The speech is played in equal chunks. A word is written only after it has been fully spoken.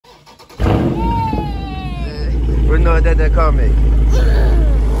know what that car make.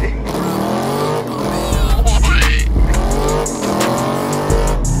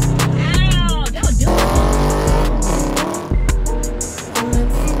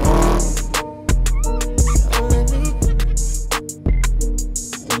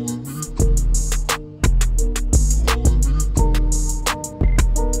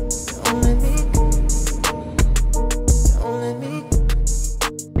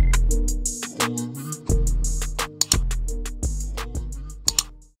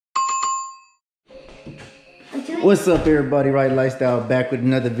 What's up, everybody? Right Lifestyle back with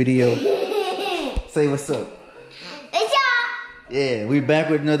another video. Say what's up. What's up? Yeah, we back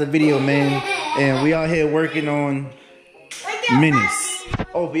with another video, man. And we out here working on Menace.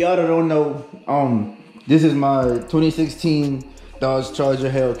 Oh, for y'all that don't know, this is my 2016 Dodge Charger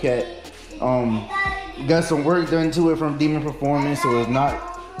Hellcat. Got some work done to it from Demon Performance, so it's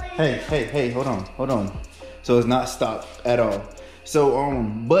not. Hey, hold on. So it's not stopped at all. So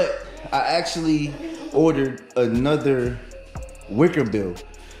but I actually ordered another wickerbill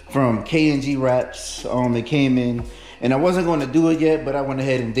from KNGWRAPS. It came in, and I wasn't going to do it yet, but I went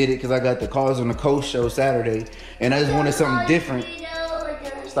ahead and did it because I got the Cars on the Coast show Saturday, and I just wanted something different.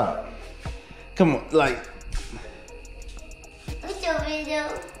 Stop. Come on, like. What's your video?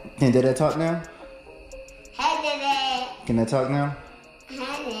 Can Dad talk now? Hey, Dad. Can I talk now?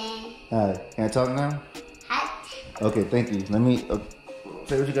 Hey, Alright, can I talk now? Dad. Okay, thank you. Let me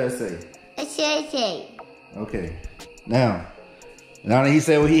say what you gotta say. What's your say? Okay. Now that he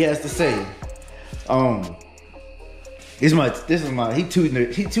said what he has to say, this is my he two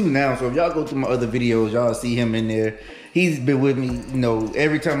now. So if y'all go through my other videos, y'all see him in there. He's been with me, you know,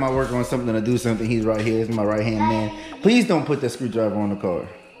 every time I work on something or do something, he's right here. He's my right hand man. Please don't put that screwdriver on the car.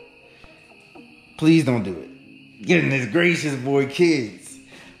 Please don't do it. Goodness gracious, boy, kids.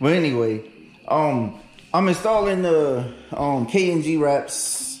 But anyway, I'm installing the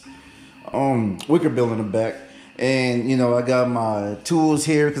KNGWRAPS wickerbill in the back, and you know I got my tools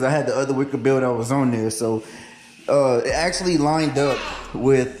here because I had the other wickerbill that was on there. So it actually lined up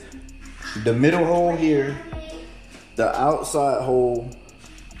with the middle hole here, the outside hole,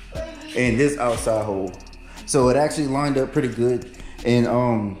 and this outside hole. So it actually lined up pretty good, and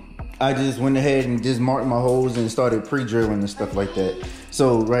I just went ahead and just marked my holes and started pre-drilling and stuff like that.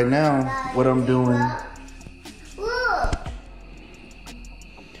 So right now what I'm doing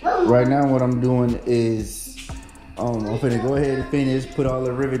is I'm gonna go ahead and finish, put all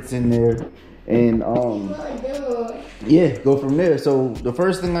the rivets in there, and yeah, go from there. So the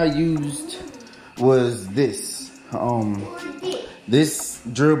first thing I used was this this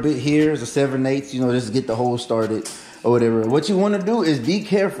drill bit here is a 7/8, you know, just to get the hole started or whatever. What you want to do is be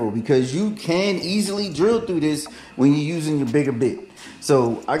careful because you can easily drill through this when you're using your bigger bit.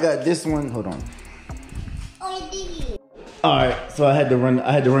 So I got this one. Hold on. All right, so I had to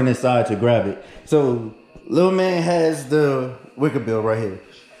run inside to grab it. So little man has the wickerbill right here.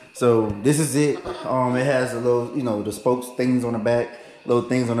 So this is it. It has a little, you know, the spokes things on the back, little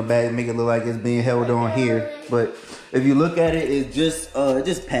things on the back, make it look like it's being held on here. But if you look at it, it's just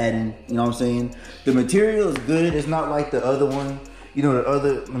padding. You know what I'm saying? The material is good. It's not like the other one. You know, the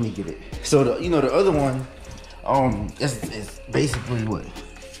other. Let me get it. So the other one, it's basically what.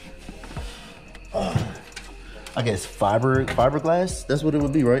 I guess fiberglass. That's what it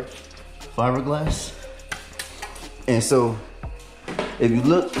would be, right? Fiberglass. And so, if you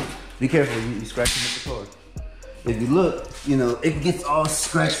look, be careful. You scratching with the car. If you look, you know it gets all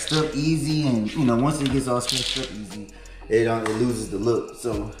scratched up easy, and you know once it gets all scratched up easy, it loses the look.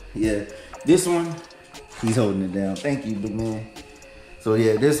 So yeah, this one, he's holding it down. Thank you, big man. So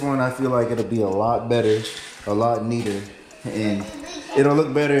yeah, this one I feel like it'll be a lot better, a lot neater, and it'll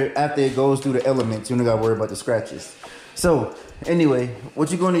look better after it goes through the elements. You don't gotta worry about the scratches. So anyway, what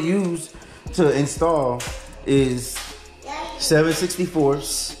you're gonna use to install is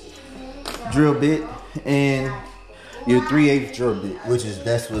 7/64 drill bit and your 3/8 drill bit,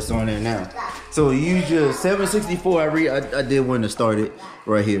 that's what's on there now. So you use your 7/64. I did one to start it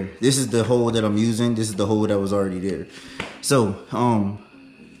right here. This is the hole that I'm using. This is the hole that was already there. So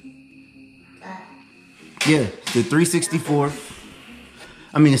yeah, the 3/64.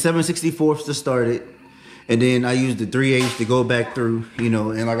 I mean the 7/64 to start it, and then I use the 3/8 to go back through. You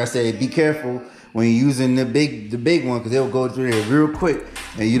know, and like I said, be careful when you're using the big one because they'll go through there real quick,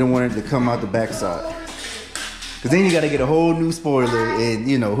 and you don't want it to come out the backside. Because then you got to get a whole new spoiler, and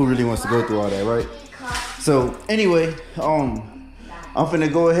you know who really wants to go through all that, right? So anyway, I'm finna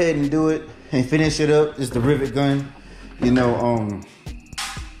go ahead and do it and finish it up. It's the rivet gun. You know,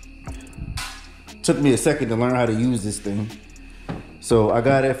 took me a second to learn how to use this thing. So I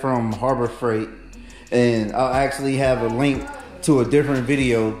got it from Harbor Freight, And I'll actually have a link to a different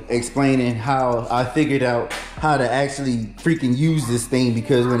video explaining how I figured out how to actually freaking use this thing,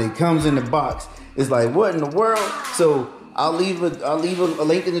 because when it comes in the box, it's like, what in the world? So I'll leave a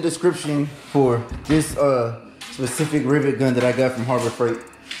link in the description for this specific rivet gun that I got from Harbor Freight.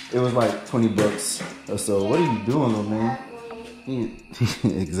 It was like 20 bucks or so. What are you doing, little man?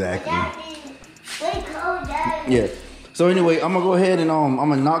 Exactly. Yeah. So anyway, I'm gonna go ahead and I'm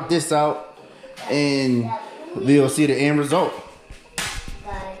gonna knock this out, and we'll see the end result.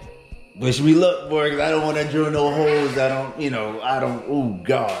 Wish me luck, boy, because I don't want to drill no holes. I don't. Oh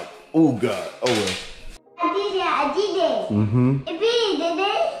God. Oh God. Oh well. I did it. Mm-hmm. It did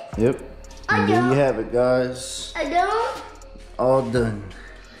it. Yep. And there you have it, guys. All done.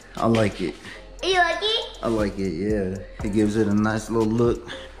 I like it. You like it? I like it, yeah. It gives it a nice little look.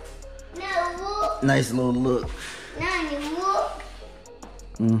 No. Nice little look. No.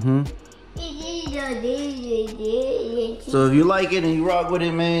 Mm-hmm. So if you like it and you rock with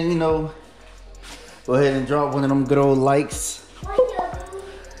it, man, go ahead and drop one of them good old likes.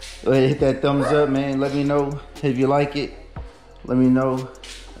 Go ahead and hit that thumbs up, man. Let me know if you like it. Let me know.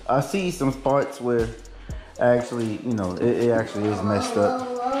 I see some parts where actually, it actually is messed up.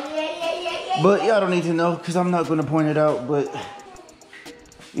 But y'all don't need to know, because I'm not going to point it out. But,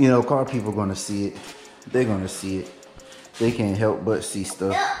 car people are going to see it. They're going to see it. They can't help but see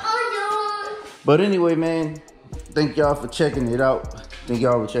stuff. But anyway, man, thank y'all for checking it out. Thank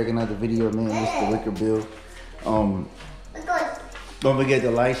y'all for checking out the video, man. This is the wickerbill. Don't forget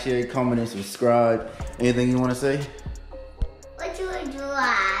to like, share, comment, and subscribe. Anything you want to say? What you do?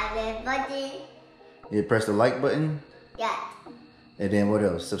 Button? You press the like button. Yeah. And then what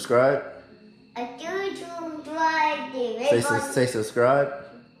else? Subscribe. I do try the Say subscribe.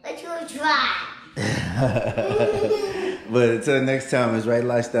 What you try? But until next time, it's Right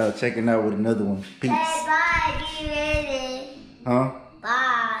Lifestyle checking out with another one. Peace. Bye. Be ready. Huh?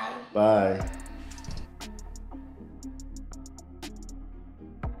 Bye. Bye.